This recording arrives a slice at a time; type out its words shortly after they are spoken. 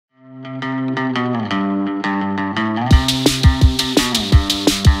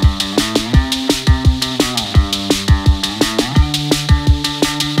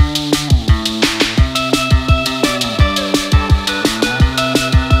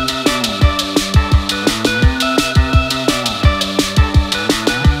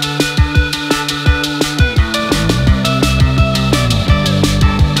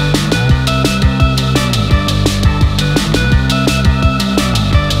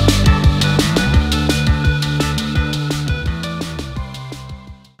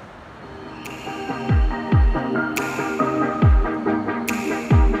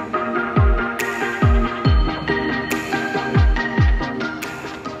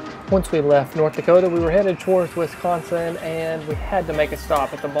Once we left North Dakota, we were headed towards Wisconsin, and we had to make a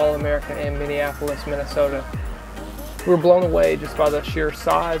stop at the Mall of America in Minneapolis, Minnesota. We were blown away just by the sheer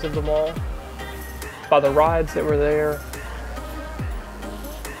size of the mall, by the rides that were there,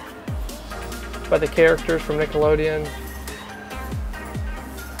 by the characters from Nickelodeon.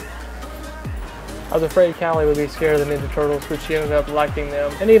 I was afraid Callie would be scared of the Ninja Turtles, but she ended up liking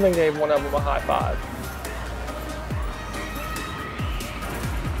them and even gave one of them a high five.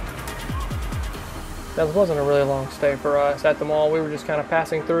 Now, this wasn't a really long stay for us at the mall. We were just kind of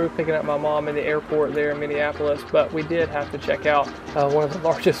passing through, picking up my mom in the airport there in Minneapolis, but we did have to check out one of the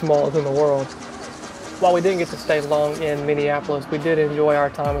largest malls in the world. While we didn't get to stay long in Minneapolis, we did enjoy our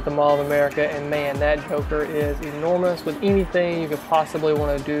time at the Mall of America, and man, that joker is enormous with anything you could possibly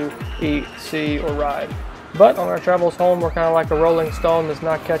want to do, eat, see, or ride. But on our travels home, we're kind of like a rolling stone that's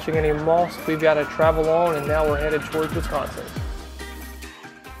not catching any moss. We've got to travel on, and now we're headed towards Wisconsin.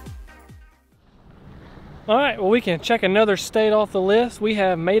 All right, well, we can check another state off the list. We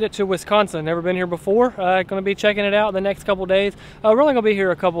have made it to Wisconsin. Never been here before. Going to be checking it out the next couple days. We're only going to be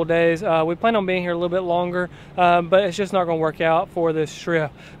here a couple days. We plan on being here a little bit longer, but it's just not going to work out for this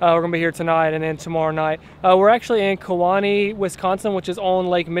trip. We're going to be here tonight and then tomorrow night. We're actually in Kewaunee, Wisconsin, which is on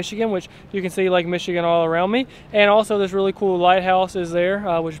Lake Michigan, which you can see Lake Michigan all around me. And also this really cool lighthouse is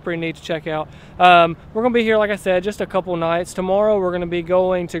there, which is pretty neat to check out. We're going to be here, like I said, just a couple nights. Tomorrow we're going to be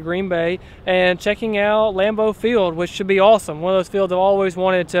going to Green Bay and checking out Lambeau Field, which should be awesome. One of those fields I've always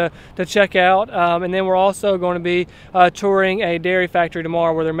wanted to check out. And then we're also going to be touring a dairy factory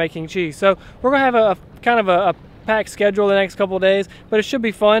tomorrow where they're making cheese. So we're going to have a kind of a packed schedule the next couple of days, but it should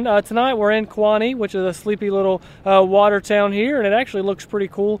be fun. Tonight we're in Kewaunee, which is a sleepy little water town here, and it actually looks pretty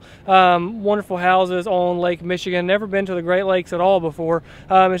cool. Wonderful houses on Lake Michigan. Never been to the Great Lakes at all before.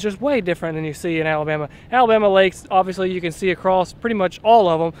 It's just way different than you see in Alabama. Alabama lakes, obviously you can see across pretty much all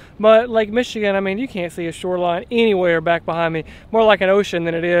of them, but Lake Michigan, I mean, you can't see a shoreline anywhere back behind me. More like an ocean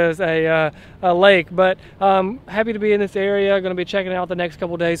than it is a lake, but happy to be in this area. Going to be checking it out the next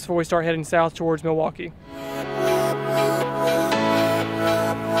couple of days before we start heading south towards Milwaukee.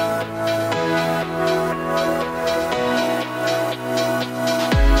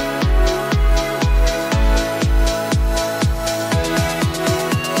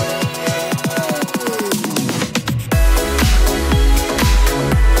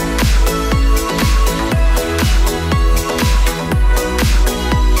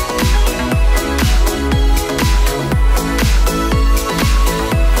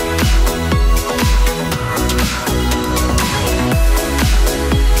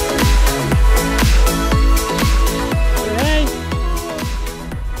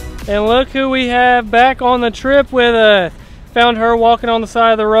 And look who we have back on the trip with us. Found her walking on the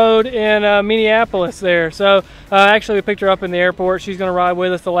side of the road in Minneapolis there. So actually we picked her up in the airport. She's gonna ride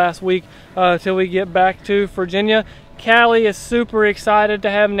with us the last week till we get back to Virginia. Callie is super excited to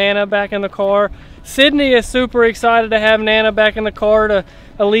have Nana back in the car. Sydney is super excited to have Nana back in the car to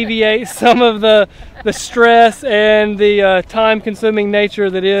alleviate some of the stress and the time-consuming nature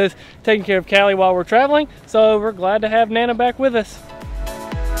that is taking care of Callie while we're traveling. So we're glad to have Nana back with us.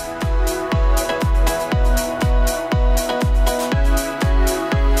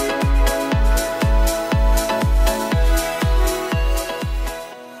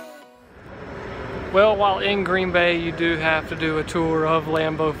 Well, while in Green Bay, you do have to do a tour of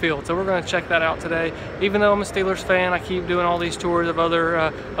Lambeau Field. So we're going to check that out today. Even though I'm a Steelers fan, I keep doing all these tours of other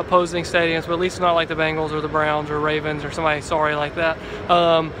opposing stadiums, but at least not like the Bengals or the Browns or Ravens or somebody sorry like that.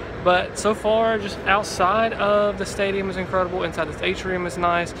 But so far, just outside of the stadium is incredible. Inside this atrium is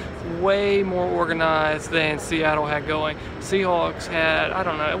nice. Way more organized than Seattle had going. Seahawks had, I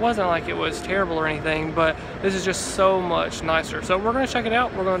don't know, it wasn't like it was terrible or anything, but this is just so much nicer. So we're going to check it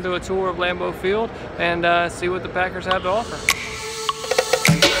out. We're going to do a tour of Lambeau Field and see what the Packers have to offer.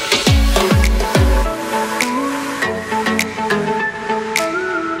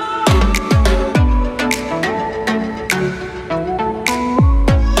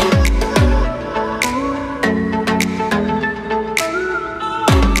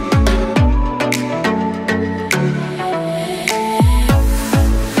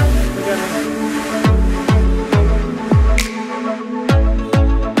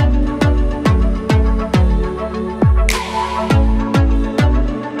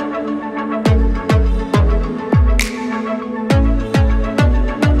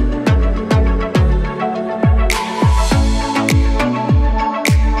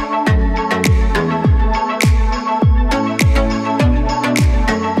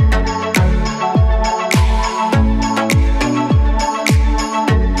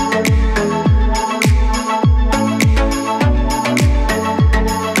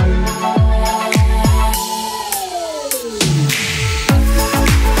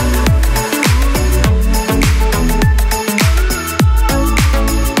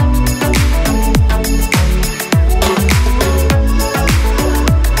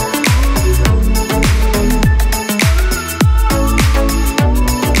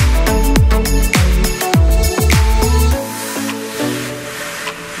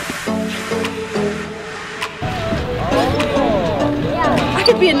 I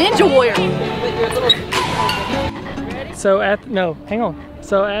could be a ninja warrior. So hang on.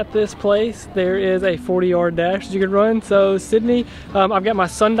 So at this place, there is a 40-yard dash that you can run. So Sydney, I've got my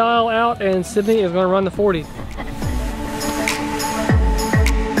sundial out, and Sydney is going to run the 40.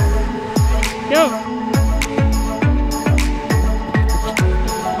 Go.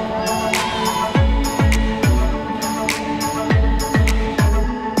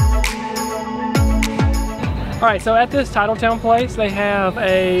 All right, so at this Titletown place, they have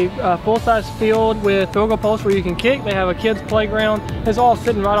a full-size field with field goal posts where you can kick. They have a kids playground. It's all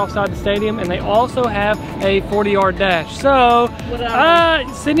sitting right outside the stadium, and they also have a 40-yard dash. So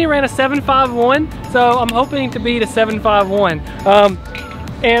Sydney ran a 7.51, so I'm hoping to beat a 7.51.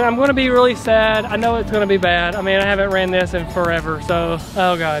 And I'm gonna be really sad. I know it's gonna be bad. I mean, I haven't ran this in forever, so,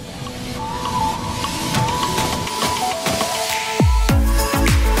 oh God.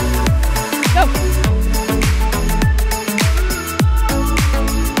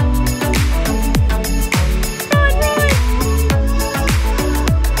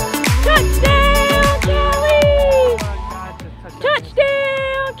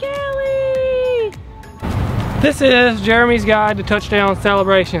 This is Jeremy's guide to touchdown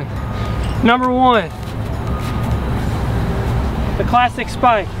celebration. Number 1, the classic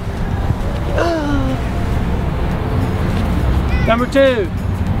spike. Number 2,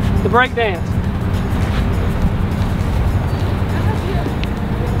 the break dance.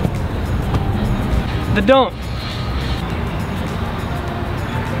 The dunk.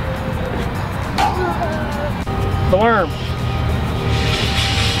 The worm.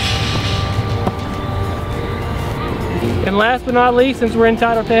 And last but not least, since we're in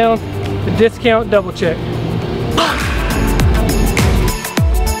Titletown, the discount double check.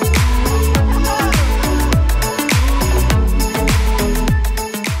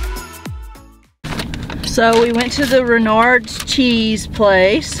 So we went to the Renard's cheese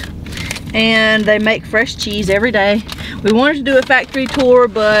place, and they make fresh cheese every day. We wanted to do a factory tour,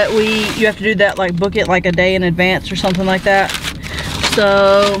 but you have to do that, like book it like a day in advance or something like that.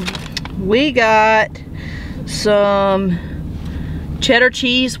 So we got some cheddar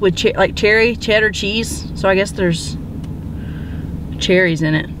cheese with like cherry cheddar cheese. So I guess there's cherries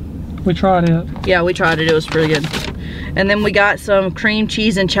in it. We tried it. Yeah, we tried it. It was pretty good. And then we got some cream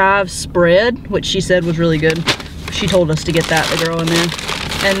cheese and chives spread, which she said was really good. She told us to get that, the girl in there.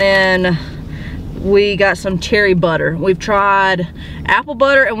 And then we got some cherry butter. We've tried apple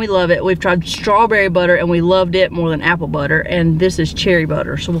butter and we love it. We've tried strawberry butter and we loved it more than apple butter. And this is cherry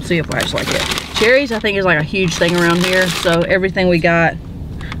butter, so we'll see if we actually like it. Cherries, I think, is like a huge thing around here. So everything we got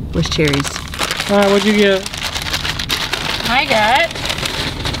was cherries. All right, what'd you get? I got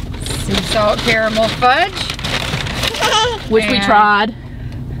sea salt caramel fudge. Which we tried.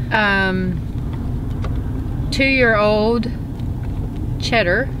 2-year-old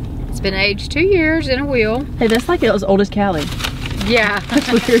cheddar. It's been aged 2 years in a wheel. Hey, that's like as old as Callie. Yeah.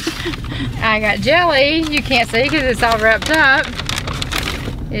 That's weird. I got jelly. You can't see because it's all wrapped up.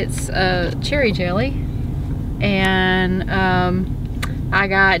 It's cherry jelly. And I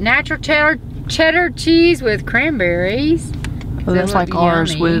got natural cheddar cheese with cranberries. Oh, that's like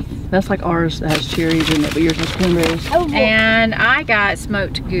ours that's like ours that has cherries in it, but yours has cranberries. Oh, and I got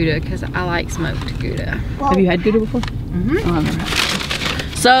smoked Gouda because I like smoked Gouda. Have you had Gouda before? Mm-hmm. Oh, I've never had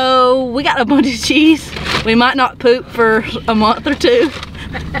it. So we got a bunch of cheese. We might not poop for a month or 2.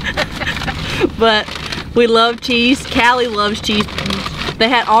 But we love cheese. Callie loves cheese. They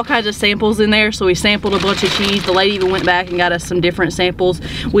had all kinds of samples in there, so we sampled a bunch of cheese. The lady even went back and got us some different samples.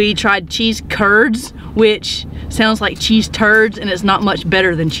 We tried cheese curds, which sounds like cheese turds, and it's not much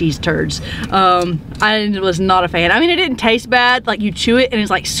better than cheese turds. I was not a fan. I mean, it didn't taste bad. Like, you chew it and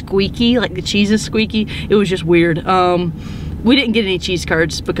it's like squeaky, like the cheese is squeaky. It was just weird. We didn't get any cheese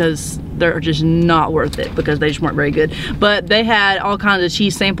curds because they're just not worth it, because they just weren't very good. But they had all kinds of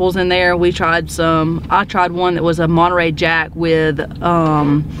cheese samples in there. We tried some. I tried one that was a Monterey Jack with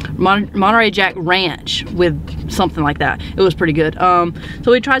Monterey Jack Ranch with something like that. It was pretty good. So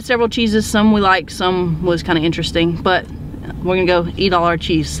we tried several cheeses. Some we liked, some was kind of interesting. But we're gonna go eat all our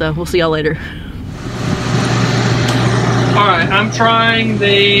cheese, so we'll see y'all later. All right, I'm trying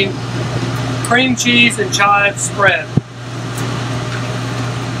the cream cheese and chive spread.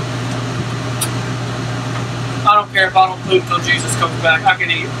 I don't care if I don't poop till Jesus comes back. I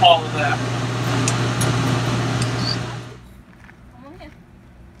can eat all of that.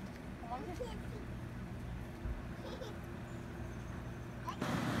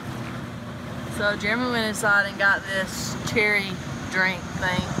 So Jeremy went inside and got this cherry drink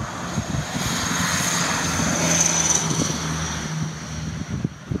thing.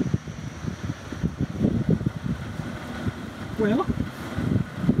 Well,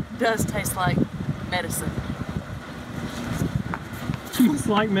 does taste like medicine. It's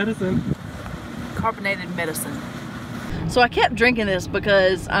like medicine. Carbonated medicine. So I kept drinking this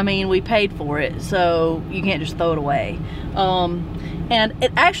because, I mean, we paid for it, so you can't just throw it away. And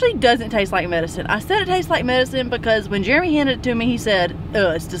it actually doesn't taste like medicine. I said it tastes like medicine because when Jeremy handed it to me, he said,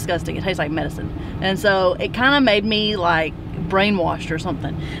 "Ugh, it's disgusting. It tastes like medicine." And so it kind of made me like brainwashed or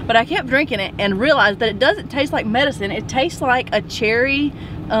something. But I kept drinking it and realized that it doesn't taste like medicine. It tastes like a cherry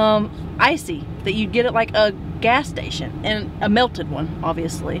icy that you get at like a gas station, and a melted one,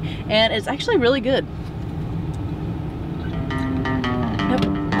 obviously. And it's actually really good.